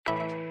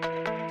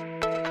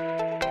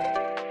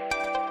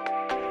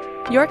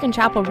York and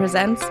Chapel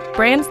presents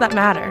Brands That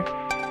Matter,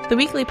 the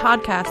weekly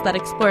podcast that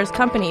explores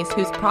companies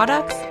whose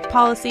products,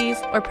 policies,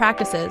 or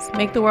practices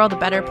make the world a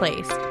better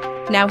place.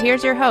 Now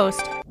here's your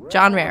host,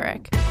 John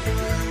Rarick.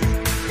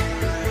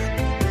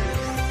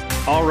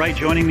 All right,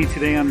 joining me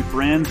today on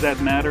Brands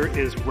That Matter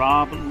is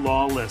Rob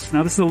Lawless.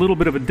 Now, this is a little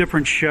bit of a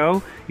different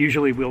show.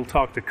 Usually we'll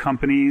talk to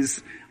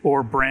companies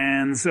or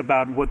brands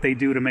about what they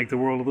do to make the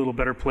world a little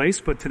better place.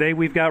 But today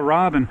we've got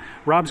Rob, and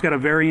Rob's got a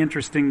very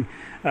interesting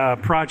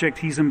project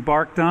he's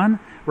embarked on.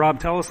 Rob,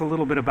 tell us a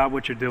little bit about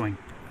what you're doing.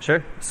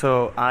 Sure.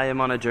 So I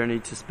am on a journey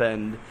to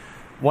spend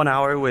 1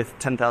 hour with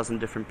 10,000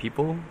 different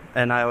people.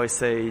 And I always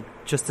say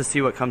just to see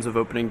what comes of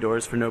opening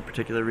doors for no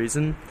particular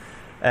reason.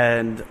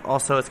 And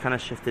also it's kind of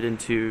shifted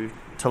into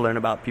to learn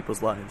about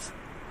people's lives.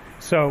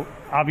 So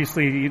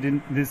obviously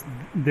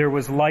there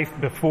was life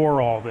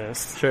before all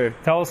this. Sure.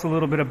 Tell us a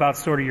little bit about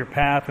sort of your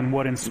path and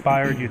what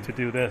inspired you to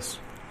do this.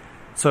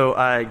 So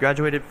I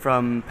graduated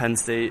from Penn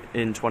State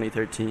in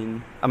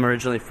 2013. I'm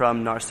originally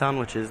from Norristown,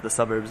 which is the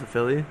suburbs of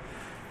Philly,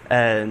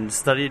 and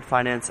studied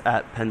finance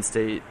at Penn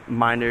State,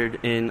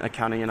 minored in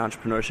accounting and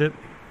entrepreneurship,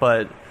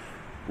 but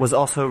was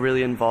also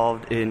really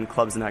involved in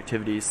clubs and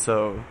activities.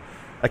 So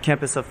a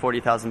campus of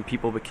 40,000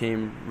 people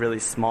became really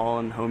small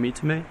and homey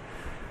to me.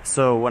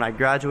 So when I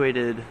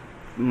graduated,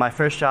 my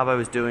first job I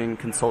was doing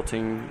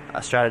consulting,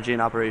 strategy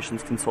and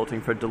operations consulting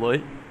for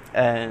Deloitte.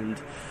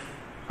 And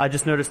I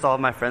just noticed all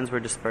of my friends were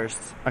dispersed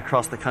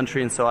across the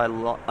country. And so I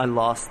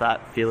lost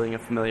that feeling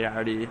of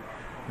familiarity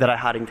that I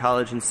had in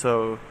college. And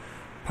so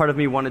part of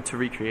me wanted to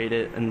recreate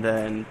it. And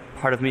then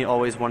part of me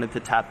always wanted to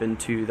tap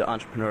into the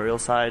entrepreneurial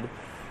side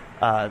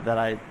that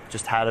I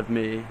just had of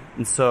me.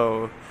 And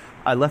so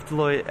I left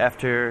Deloitte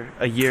after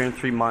a year and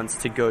 3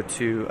 months to go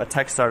to a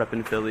tech startup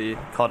in Philly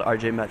called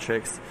RJ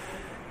Metrics.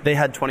 They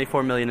had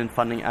 $24 million in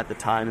funding at the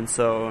time, and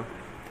so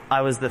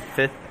I was the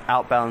 5th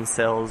outbound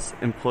sales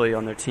employee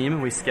on their team,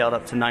 and we scaled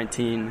up to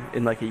 19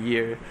 in like a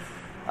year.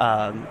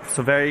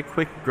 So very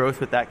quick growth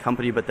with that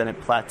company, but then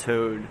it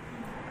plateaued.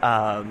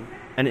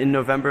 And in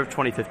November of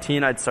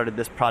 2015, I'd started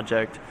this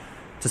project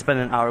to spend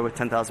an hour with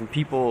 10,000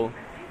 people.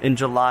 In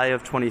July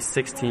of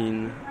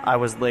 2016, I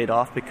was laid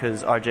off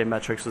because RJ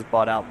Metrics was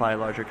bought out by a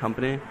larger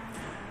company.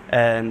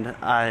 And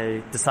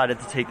I decided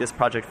to take this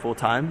project full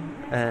time.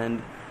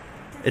 And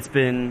it's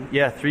been,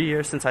 3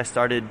 years since I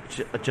started,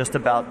 just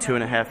about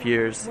 2.5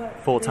 years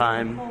full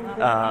time.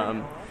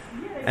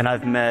 And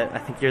I've met, I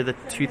think you're the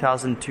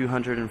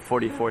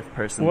 2,244th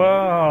person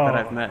that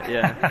I've met.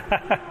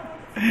 Yeah.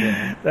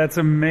 Yeah. That's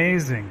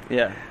amazing.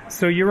 Yeah.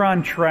 So you're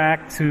on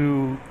track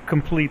to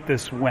complete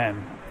this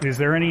when? Is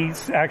there any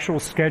actual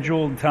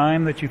scheduled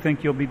time that you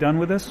think you'll be done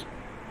with this?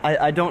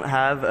 I don't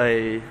have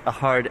a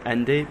hard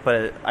end date,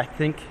 but I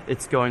think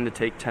it's going to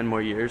take 10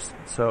 more years.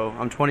 So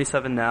I'm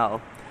 27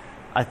 now.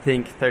 I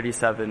think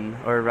 37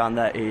 or around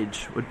that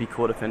age would be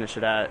cool to finish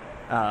it at.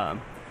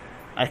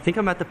 I think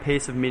I'm at the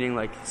pace of meeting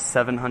like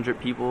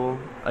 700 people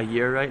a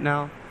year right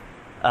now.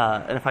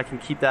 And if I can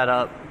keep that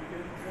up,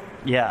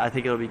 I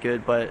think it'll be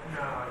good. But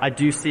I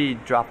do see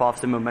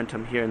drop-offs in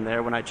momentum here and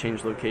there when I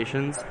change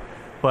locations.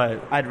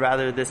 But I'd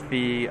rather this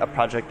be a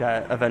project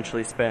that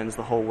eventually spans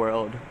the whole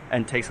world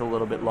and takes a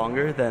little bit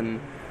longer than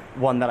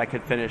one that I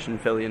could finish in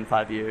Philly in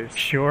 5 years.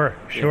 Sure.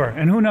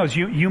 And who knows,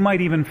 you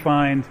might even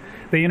find,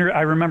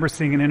 I remember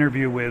seeing an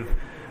interview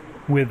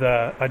with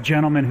a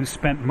gentleman who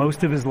spent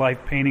most of his life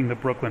painting the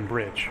Brooklyn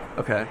Bridge.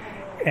 Okay.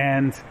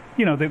 And,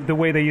 the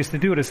way they used to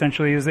do it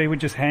essentially is they would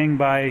just hang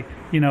by,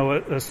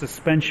 a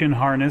suspension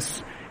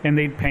harness, and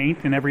they'd paint,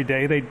 and every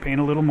day they'd paint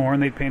a little more,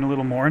 and they'd paint a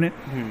little more. And it,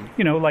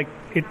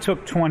 it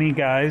took 20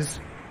 guys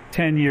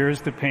 10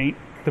 years to paint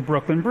the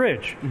Brooklyn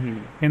Bridge.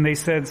 Mm-hmm. And they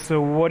said, so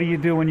what do you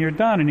do when you're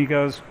done? And he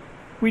goes,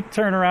 we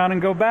turn around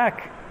and go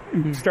back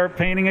and start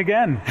painting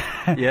again.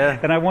 Yeah.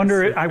 And I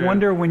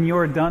wonder when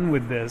you're done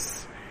with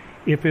this,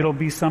 if it'll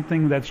be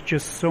something that's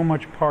just so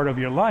much part of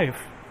your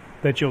life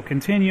that you'll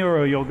continue,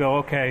 or you'll go,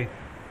 okay,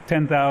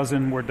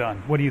 10,000, we're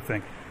done. What do you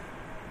think?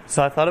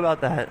 So I thought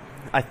about that.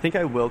 I think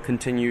I will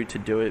continue to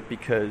do it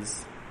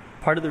because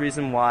part of the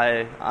reason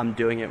why I'm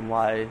doing it and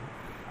why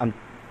I'm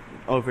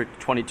over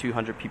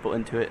 2,200 people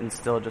into it and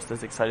still just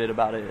as excited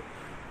about it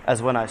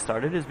as when I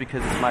started is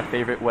because it's my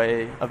favorite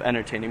way of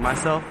entertaining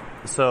myself.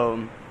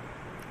 So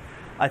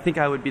I think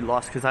I would be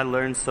lost because I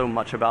learned so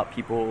much about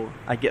people.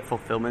 I get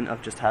fulfillment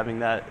of just having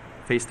that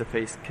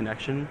face-to-face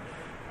connection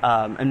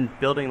and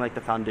building like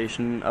the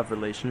foundation of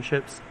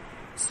relationships.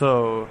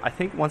 So I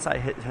think once I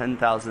hit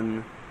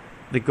 10,000,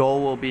 the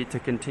goal will be to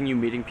continue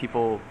meeting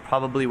people,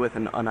 probably with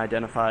an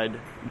unidentified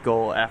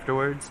goal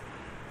afterwards.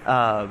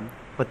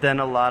 But then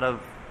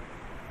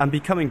I'm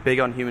becoming big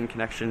on human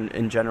connection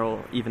in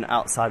general, even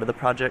outside of the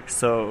project.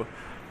 So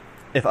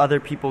if other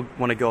people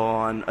want to go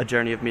on a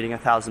journey of meeting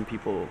 1,000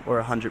 people or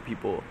 100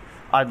 people,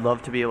 I'd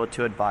love to be able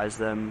to advise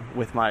them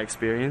with my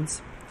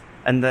experience.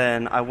 And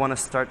then I want to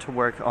start to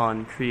work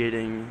on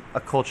creating a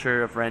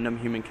culture of random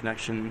human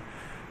connection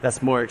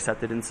that's more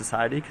accepted in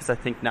society, because I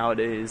think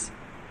nowadays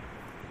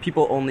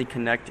people only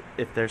connect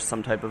if there's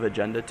some type of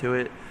agenda to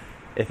it.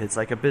 if it's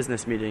like a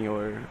business meeting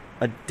or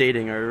a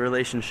dating or a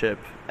relationship.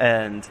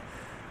 And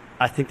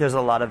I think there's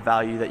a lot of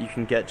value that you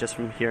can get just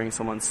from hearing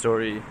someone's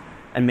story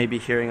and maybe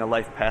hearing a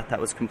life path that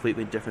was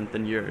completely different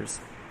than yours.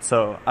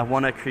 So I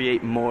want to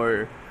create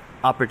more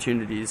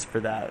opportunities for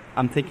that.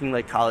 I'm thinking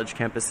like college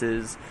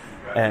campuses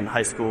and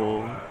high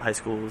school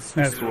settings.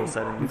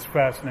 It's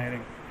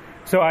fascinating.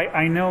 So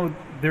I know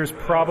there's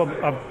probably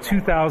of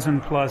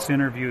 2,000 plus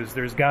interviews.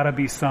 There's got to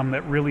be some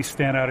that really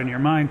stand out in your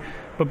mind.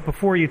 But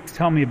before you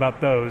tell me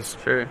about those,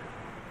 sure,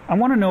 I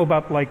want to know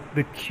about like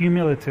the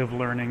cumulative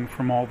learning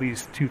from all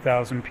these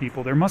 2,000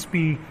 people. There must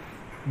be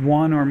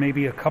one or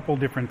maybe a couple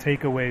different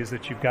takeaways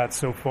that you've got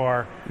so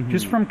far,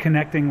 just from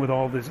connecting with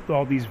all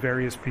these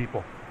various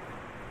people.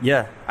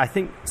 Yeah, I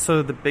think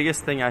so. The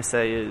biggest thing I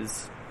say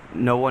is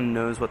no one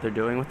knows what they're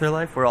doing with their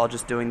life. We're all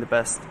just doing the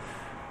best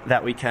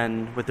that we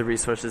can with the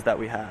resources that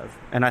we have.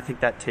 And I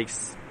think that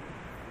takes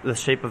the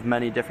shape of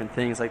many different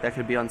things. Like that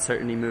could be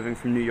uncertainty moving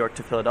from New York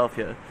to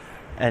Philadelphia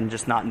and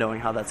just not knowing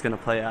how that's going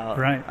to play out.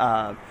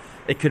 Right.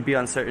 It could be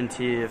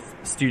uncertainty if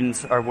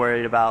students are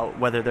worried about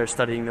whether they're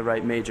studying the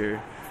right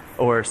major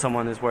or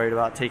someone is worried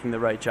about taking the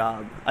right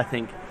job. I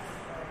think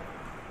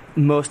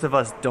most of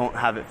us don't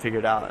have it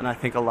figured out. And I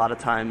think a lot of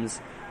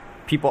times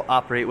people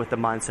operate with the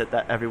mindset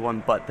that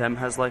everyone but them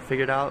has life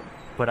figured out.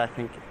 But I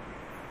think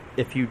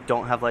if you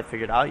don't have life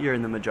figured out, you're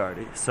in the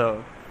majority.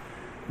 So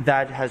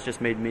that has just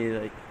made me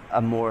like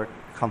a more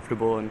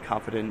comfortable and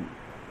confident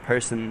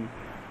person.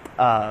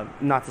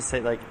 Not to say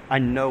like I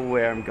know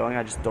where I'm going,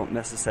 I just don't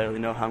necessarily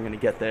know how I'm going to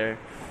get there.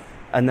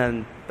 And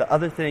then the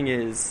other thing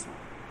is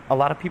a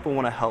lot of people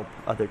want to help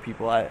other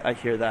people. I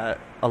hear that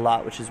a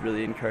lot, which is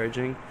really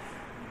encouraging.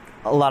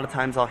 A lot of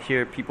times I'll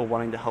hear people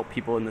wanting to help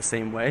people in the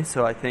same way.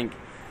 So I think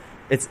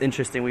it's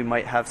interesting. We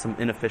might have some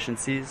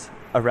inefficiencies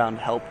around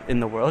help in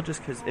the world,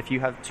 just because if you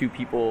have two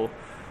people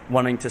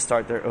wanting to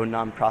start their own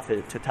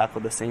nonprofit to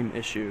tackle the same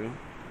issue,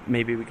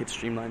 maybe we could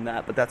streamline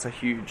that. But that's a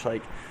huge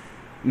like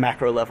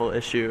macro level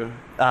issue.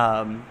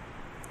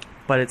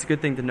 But it's a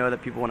good thing to know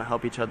that people want to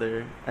help each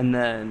other. And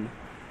then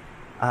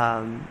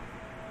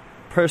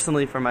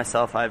personally for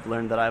myself, I've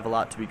learned that I have a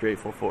lot to be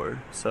grateful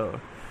for. So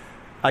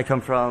I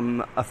come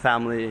from a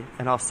family,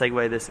 and I'll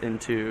segue this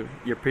into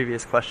your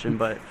previous question,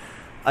 but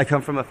I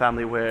come from a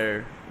family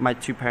where my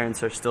two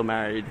parents are still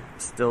married,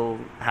 still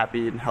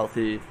happy and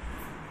healthy.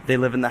 They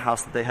live in the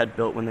house that they had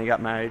built when they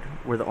got married.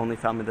 We're the only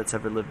family that's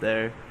ever lived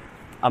there.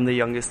 I'm the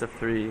youngest of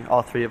three.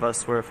 All three of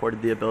us were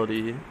afforded the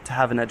ability to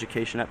have an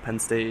education at Penn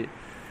State.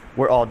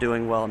 We're all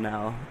doing well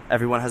now.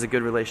 Everyone has a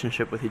good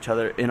relationship with each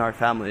other in our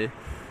family.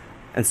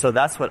 And so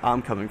that's what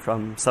I'm coming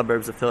from,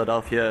 suburbs of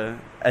Philadelphia,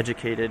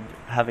 educated,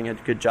 having a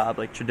good job,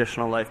 like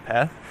traditional life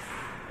path.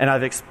 And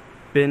I've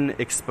been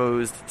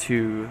exposed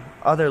to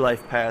other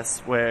life paths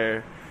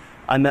where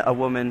I met a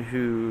woman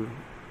who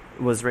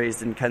was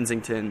raised in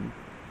Kensington.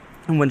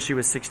 And when she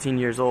was 16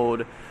 years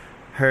old,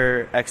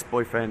 her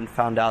ex-boyfriend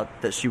found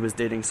out that she was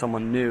dating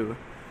someone new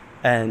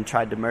and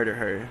tried to murder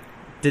her.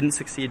 Didn't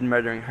succeed in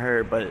murdering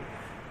her, but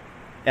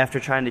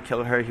after trying to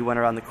kill her, he went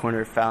around the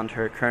corner, found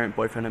her current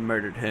boyfriend, and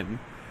murdered him.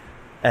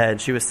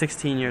 And she was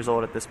 16 years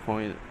old at this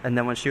point. And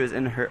then when she was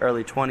in her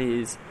early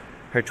 20s,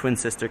 her twin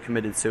sister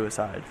committed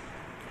suicide.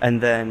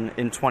 And then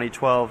in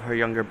 2012, her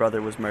younger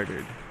brother was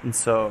murdered. And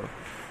so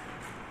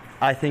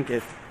I think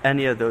if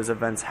any of those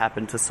events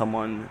happened to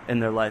someone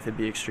in their life, it'd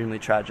be extremely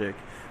tragic.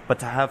 But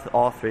to have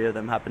all three of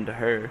them happen to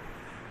her,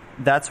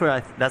 that's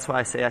why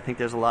I say I think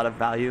there's a lot of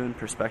value in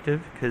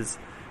perspective, because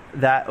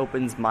that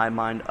opens my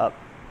mind up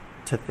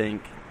to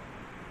think,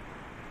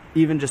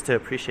 even just to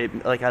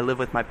appreciate, like I live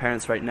with my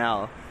parents right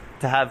now,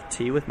 to have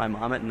tea with my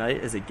mom at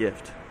night is a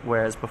gift,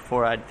 whereas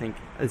before I'd think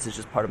this is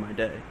just part of my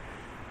day.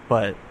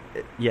 But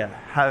yeah,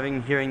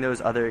 hearing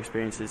those other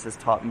experiences has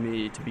taught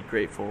me to be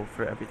grateful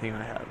for everything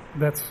I have.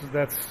 That's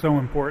so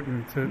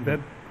important. That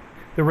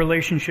the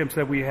relationships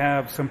that we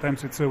have,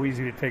 sometimes it's so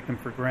easy to take them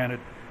for granted.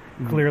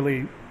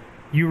 Clearly,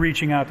 you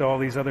reaching out to all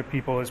these other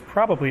people has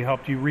probably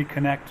helped you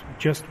reconnect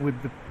just with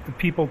the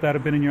people that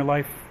have been in your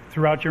life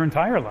throughout your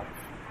entire life.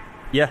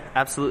 Yeah,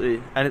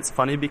 absolutely. And it's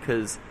funny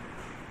because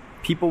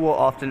people will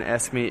often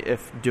ask me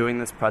if doing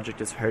this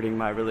project is hurting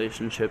my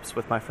relationships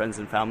with my friends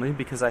and family,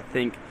 because I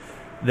think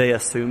they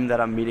assume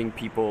that I'm meeting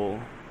people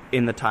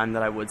in the time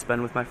that I would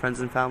spend with my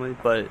friends and family.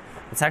 But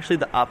it's actually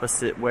the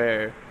opposite,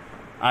 where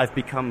I've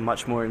become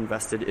much more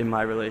invested in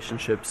my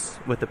relationships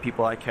with the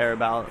people I care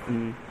about.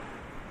 And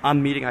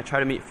I try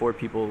to meet 4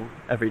 people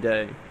every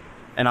day,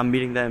 and I'm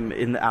meeting them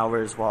in the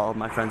hours while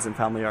my friends and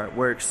family are at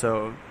work.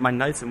 So my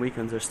nights and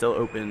weekends are still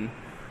open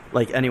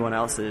like anyone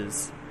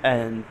else's.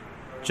 And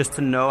just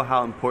to know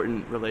how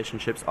important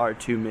relationships are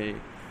to me,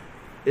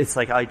 it's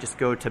like I just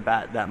go to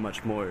bat that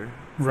much more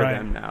for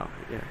them now.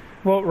 Yeah.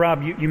 Well,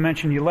 Rob, you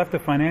mentioned you left the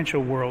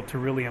financial world to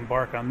really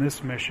embark on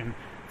this mission.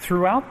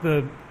 Throughout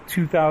the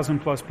 2,000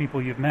 plus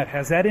people you've met,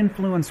 has that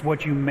influenced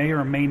what you may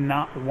or may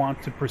not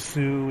want to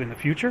pursue in the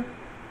future?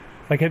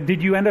 Like,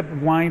 did you end up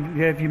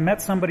have you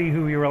met somebody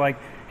who you were like,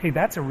 hey,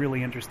 that's a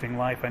really interesting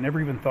life. I never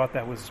even thought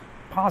that was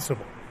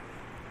possible.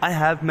 I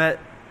have met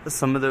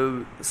some of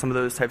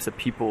those types of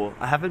people.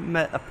 I haven't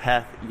met a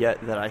path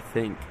yet that I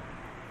think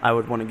I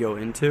would want to go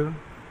into.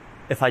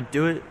 If I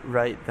do it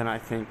right, then I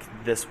think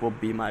this will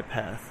be my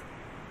path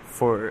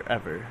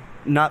forever.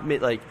 Not me,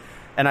 like,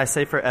 and I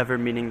say forever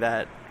meaning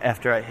that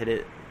after I hit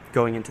it,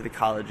 going into the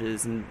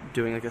colleges and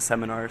doing like a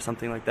seminar or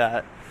something like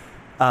that.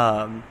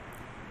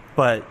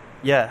 But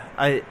yeah,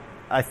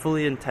 I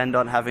fully intend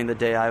on having the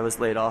day I was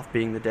laid off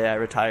being the day I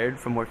retired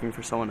from working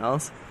for someone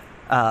else.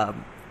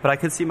 But I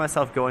could see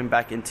myself going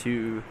back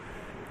into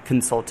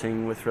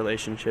consulting with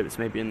relationships,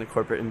 maybe in the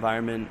corporate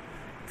environment.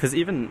 Because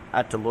even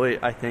at Deloitte,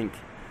 I think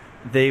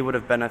they would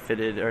have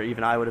benefited, or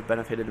even I would have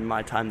benefited in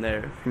my time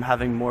there, from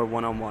having more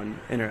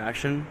one-on-one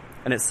interaction.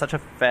 And it's such a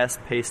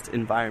fast-paced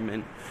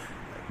environment.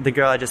 The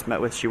girl I just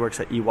met with, she works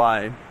at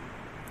EY.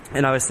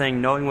 And I was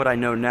saying, knowing what I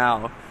know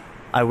now,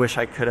 I wish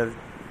I could have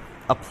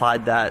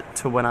applied that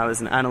to when I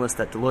was an analyst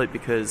at Deloitte,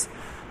 because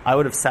I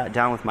would have sat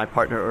down with my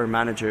partner or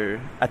manager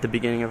at the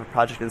beginning of a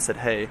project and said,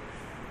 hey,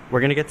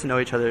 we're going to get to know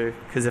each other,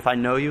 because if I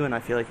know you and I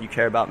feel like you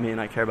care about me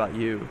and I care about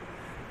you,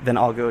 then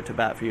I'll go to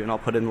bat for you and I'll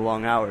put in the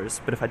long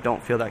hours. But if I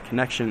don't feel that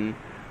connection,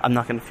 I'm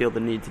not going to feel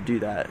the need to do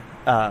that.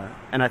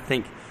 And I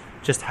think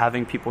just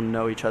having people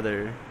know each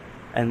other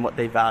and what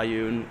they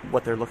value and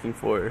what they're looking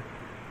for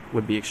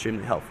would be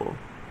extremely helpful.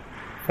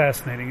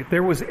 Fascinating. If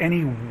there was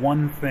any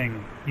one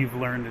thing you've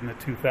learned in the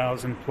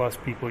 2,000 plus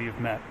people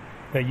you've met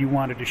that you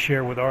wanted to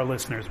share with our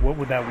listeners, what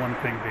would that one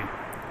thing be?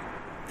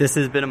 This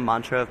has been a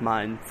mantra of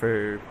mine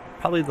for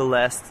probably the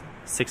last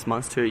 6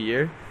 months to a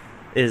year,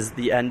 is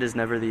the end is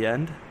never the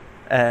end.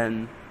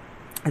 And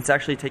it's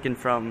actually taken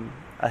from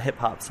a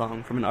hip-hop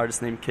song from an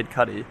artist named Kid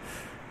Cudi.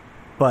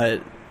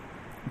 But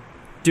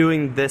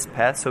doing this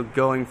path, so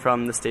going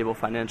from the stable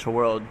financial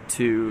world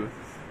to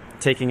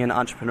taking an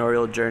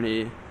entrepreneurial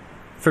journey,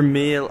 for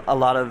me, a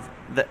lot of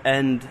the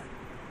end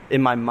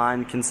in my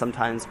mind can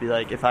sometimes be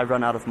like, if I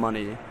run out of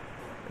money,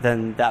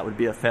 then that would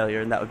be a failure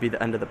and that would be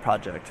the end of the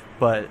project.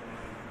 But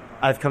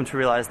I've come to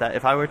realize that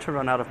if I were to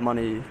run out of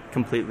money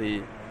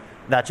completely,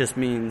 that just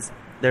means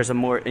there's a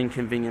more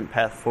inconvenient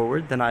path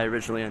forward than I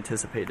originally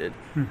anticipated.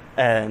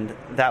 And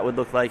that would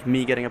look like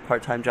me getting a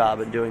part-time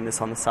job and doing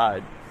this on the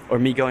side, or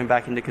me going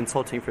back into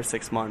consulting for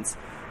 6 months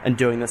and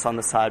doing this on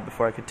the side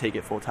before I could take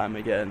it full-time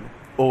again,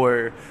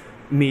 or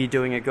me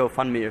doing a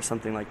GoFundMe or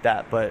something like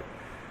that. But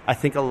I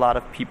think a lot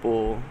of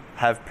people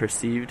have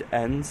perceived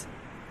ends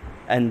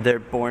and they're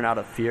born out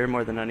of fear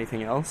more than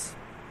anything else.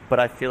 But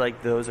I feel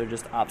like those are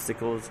just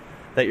obstacles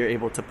that you're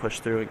able to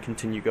push through and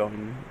continue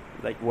going,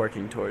 like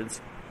working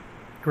towards.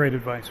 Great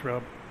advice,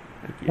 Rob.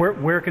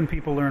 Where can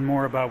people learn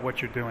more about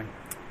what you're doing?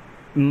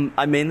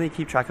 I mainly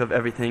keep track of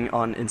everything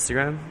on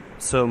Instagram.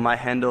 So my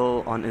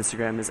handle on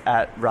Instagram is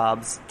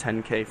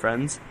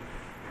 @robs10kfriends.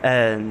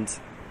 And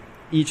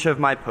each of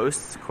my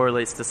posts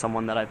correlates to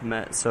someone that I've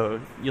met. So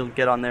you'll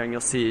get on there and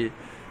you'll see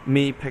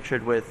me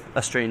pictured with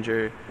a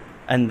stranger,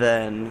 and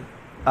then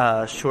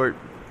a short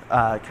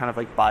kind of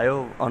like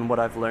bio on what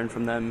I've learned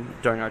from them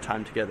during our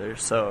time together.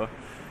 So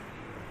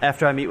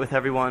after I meet with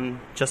everyone,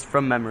 just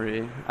from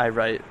memory, I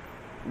write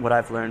what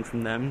I've learned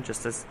from them,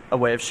 just as a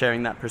way of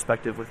sharing that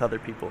perspective with other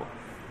people.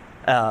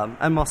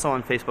 I'm also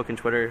on Facebook and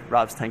Twitter,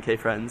 Rob's 10K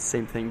Friends,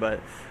 same thing,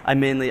 but I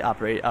mainly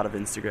operate out of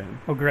Instagram.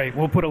 Oh, great.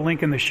 We'll put a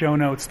link in the show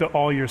notes to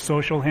all your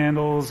social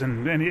handles,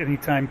 and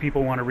anytime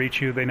people want to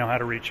reach you, they know how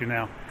to reach you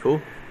now.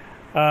 Cool.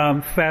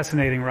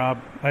 Fascinating, Rob.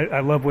 I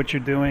love what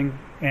you're doing,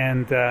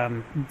 and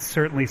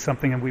certainly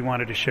something that we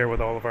wanted to share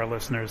with all of our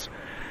listeners.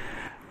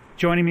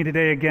 Joining me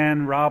today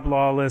again, Rob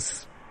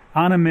Lawless,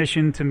 on a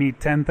mission to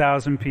meet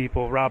 10,000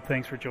 people. Rob,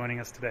 thanks for joining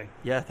us today.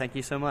 Yeah, thank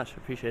you so much.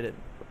 Appreciate it.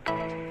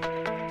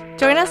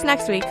 Join us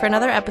next week for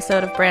another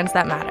episode of Brands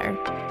That Matter.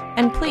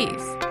 And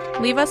please,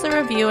 leave us a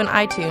review on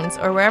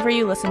iTunes or wherever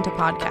you listen to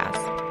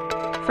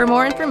podcasts. For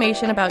more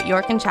information about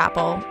York and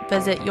Chapel,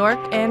 visit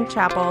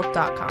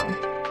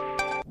yorkandchapel.com.